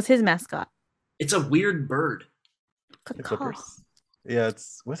 What's his mascot? It's a weird bird. The Clippers. Yeah,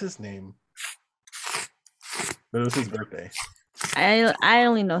 it's what's his name? But it was his birthday. I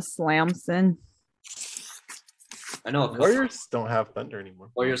only know Slamson. I know a couple. Warriors don't have thunder anymore.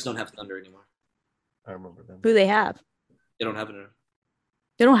 Warriors don't have thunder anymore. I remember them. Who they have? They don't have it.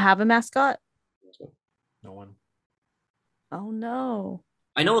 They don't have a mascot? No one. Oh no.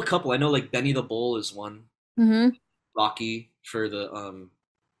 I know a couple. I know like Benny the Bull is one. Mm-hmm. Rocky for the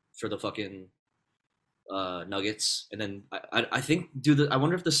fucking Nuggets, and then I think I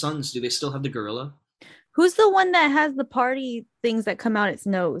wonder if the Suns, do they still have the gorilla? Who's the one that has the party things that come out its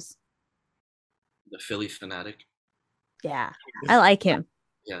nose? The Philly Fanatic. Yeah, I like him.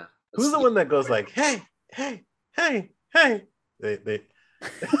 Yeah. Who's the one that goes like, hey, hey, hey, hey? They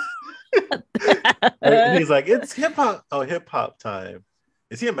and he's like, it's hip hop. Oh, hip hop time.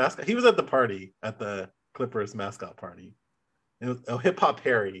 Is he a mascot? He was at the party at the Clippers mascot party. It was hip hop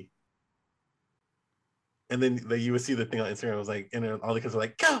Harry. And then you would see the thing on Instagram. It was like, and all the kids were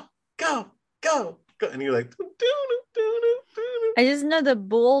like, go, go, go, go. And you're like, I just know the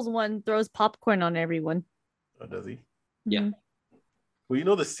Bulls one throws popcorn on everyone. oh, does he? Yeah. Mhm. Well, you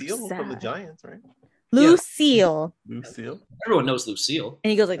know the seal from the Sad. Giants, right? Lucille. Lucille. Everyone knows Lucille.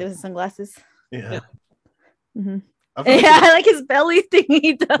 And he goes like this with sunglasses. Yeah. Mm-hmm. I feel like Yeah, I like his belly thing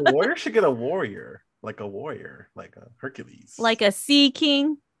he does. the Warrior should get a warrior, like a Hercules. Like a sea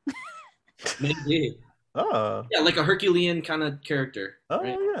king. Maybe. oh, Yeah, like a Herculean kind of character. oh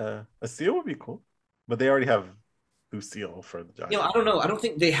right? yeah, a seal would be cool. But they already have Lucille for the Giants. You know, I don't know. I don't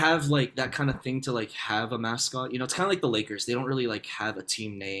think they have like that kind of thing to like have a mascot. You know, it's kind of like the Lakers. They don't really like have a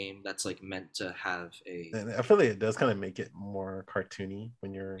team name that's like meant to have a. And I feel like it does kind of make it more cartoony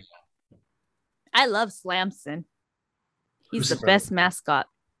when you're. I love Slamson. He's Who's the the best brother? mascot.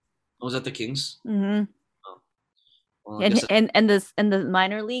 Oh, was that the Kings? Mm-hmm. Well, I guess And the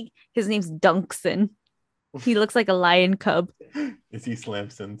minor league, his name's Dunkson. He looks like a lion cub. Is he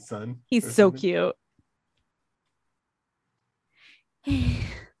Slamson's son? He's or so something? cute.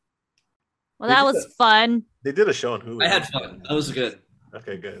 Well, They that did was that. fun. They did a show on Hulu. I had fun. That was good.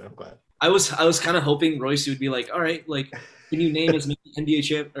 Okay, good. I'm glad. I was kind of hoping Royce would be like, all right, like, can you name as many NBA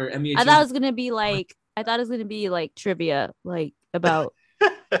champ or NBA? I thought it was gonna be like trivia, like about.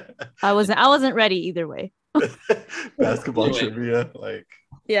 I wasn't ready either way. Basketball Anyway. trivia, like.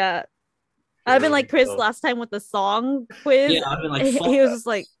 Yeah, I've been like Chris So- last time with the song quiz. Yeah, I've been like, he fuck was that. just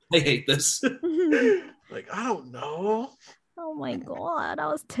like, I hate this. Like, I don't know. "Oh my god, that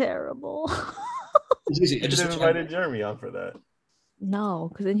was terrible." It's easy. I You just should have invited Jeremy on for that. No,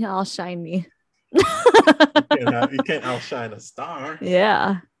 because then he'll outshine me. You can't outshine a star,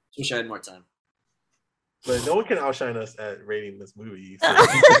 Yeah. wish I had more time. but no one can outshine us at rating this movie. So,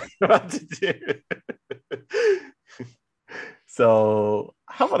 what we're about to do. So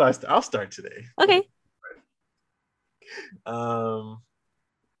how about I'll start today. Okay. I'm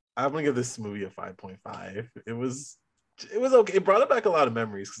gonna give this movie a 5.5. It was okay. It brought back a lot of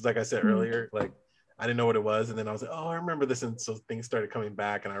memories because, like I said earlier, like I didn't know what it was, and then I was like, oh, I remember this, and so things started coming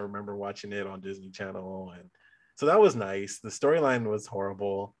back, and I remember watching it on Disney Channel, and so that was nice. The storyline was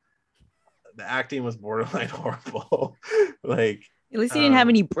horrible. The acting was borderline horrible. Like, At least he didn't have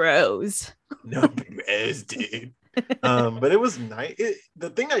any bros. no bros, dude. But it was nice. The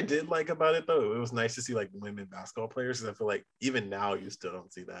thing I did like about it, though, it was nice to see like women basketball players, because I feel like even now you still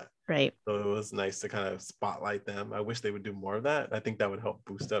don't see that. Right. So it was nice to kind of spotlight them. I wish they would do more of that. I think that would help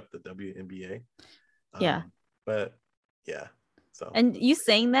boost up the WNBA. Yeah. But yeah. So And you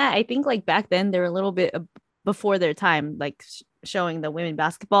saying that, I think like back then they were a little bit before their time, like showing the women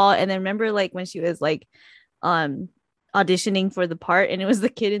basketball. And then remember like when she was like auditioning for the part, and it was the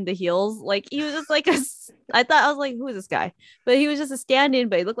kid in the heels. Like he was just like I thought, I was like, who is this guy? But he was just a stand-in,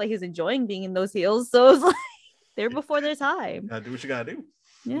 but it looked like he was enjoying being in those heels. So it was like they're before their time. gotta do what you gotta do.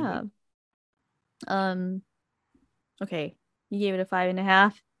 Yeah. Okay. You gave it a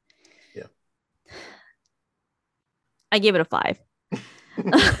 5.5. Yeah. I gave it a 5.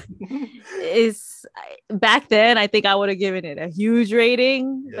 Is back then I think I would have given it a huge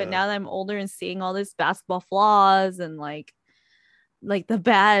rating, Yeah. but now that I'm older and seeing all this basketball flaws and like the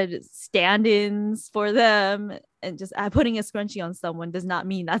bad stand-ins for them, and just putting a scrunchie on someone does not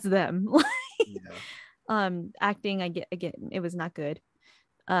mean that's them. Yeah. Acting, I get again, it was not good.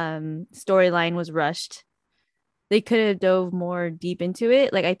 Storyline was rushed. they could have dove more deep into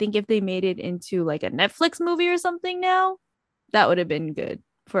it. Like I think if they made it into like a Netflix movie or something now, that would have been good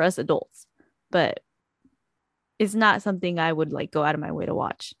for us adults. But it's not something I would like go out of my way to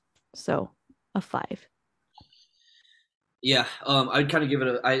watch. So a 5. Yeah, I'd kind of give it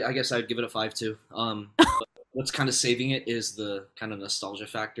a. I guess I'd give it a 5 too. But what's kind of saving it is the kind of nostalgia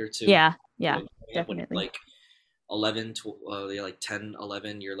factor too. Yeah, When definitely. like 11, you're like 10,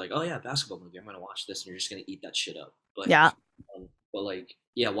 11, you're like, oh yeah, basketball movie. I'm gonna watch this, and you're just gonna eat that shit up. But Yeah. but like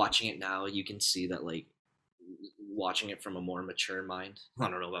yeah, watching it now, you can see that like watching it from a more mature mind. I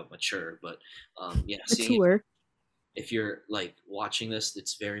don't know about mature, but yeah, seeing it, Mature. if you're like watching this,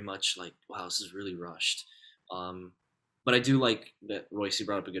 it's very much like, wow, this is really rushed. Um, but I do like that Royce, you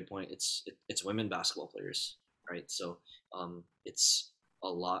brought up a good point. It's women basketball players, right? So it's a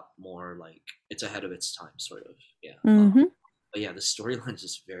lot more like it's ahead of its time, sort of. Yeah. Mm-hmm. But yeah, the storyline is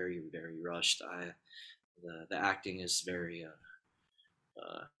just very, very rushed. The acting is very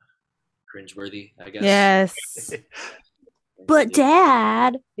cringeworthy, I guess. Yes. But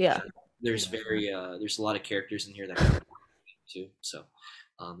dad. Yeah. There's there's a lot of characters in here that too. So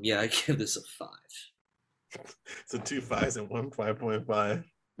yeah, I give this a 5. So 2 5s and 1 5.5.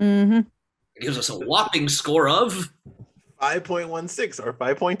 Mm-hmm. It gives us a whopping score of 5.16 or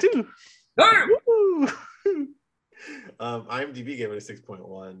 5.2. Woo! IMDb gave it a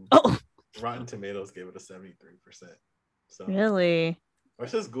 6.1. Oh, Rotten Tomatoes gave it a 73%. So really? or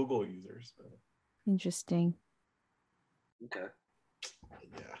it says Google users. But Interesting. Okay.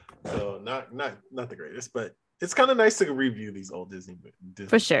 yeah. So not the greatest, but it's kind of nice to review these old Disney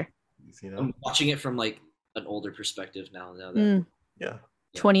For sure. movies, you know? I'm watching it from like an older perspective now. That Mm. Yeah.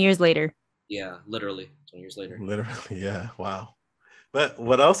 20 years later. yeah, literally 20 years later. Literally, yeah. Wow. But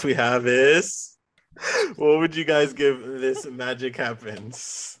what else we have is what would you guys give this Magic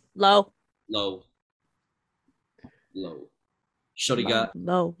Happens? Low. Low. Shorty got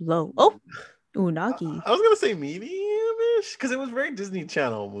Low. Oh, Unagi. I was gonna say medium-ish because it was very Disney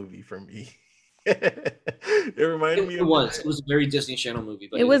Channel movie for me. It reminded me it of was a very Disney Channel movie,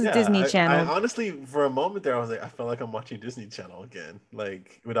 but It was Yeah, Disney I Channel. honestly, for a moment there, I was like, I felt like I'm watching Disney Channel again,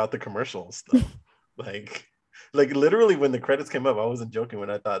 like without the commercials though. like literally when the credits came up, I wasn't joking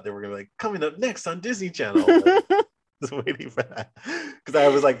when I thought they were gonna be like coming up next on Disney Channel. Like, just waiting for that because I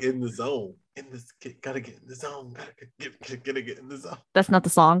was like in the zone. Gotta get in the zone. Gotta get in the zone. That's not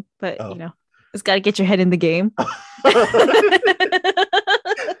the song, but Oh. you know, it's got to get your head in the game.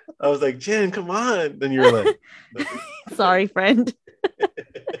 I was like, Jen, come on. Then you were like, Sorry, friend.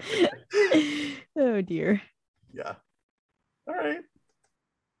 Oh dear. yeah. All right.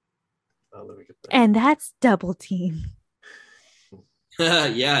 Let me get that. And that's Double Team.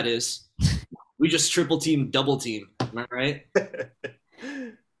 yeah, it is. We just triple team, double team. Am I right?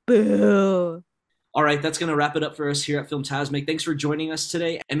 Boo. All right, that's going to wrap it up for us here at Filmtasmic. Thanks for joining us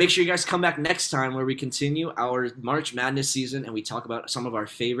today. And make sure you guys come back next time where we continue our March Madness season and we talk about some of our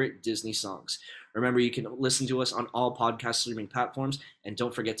favorite Disney songs. Remember, you can listen to us on all podcast streaming platforms. And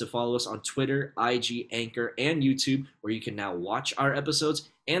don't forget to follow us on Twitter, IG, Anchor, and YouTube, where you can now watch our episodes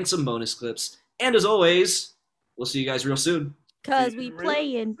and some bonus clips. And as always, we'll see you guys real soon. Because we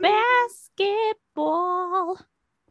play in basketball.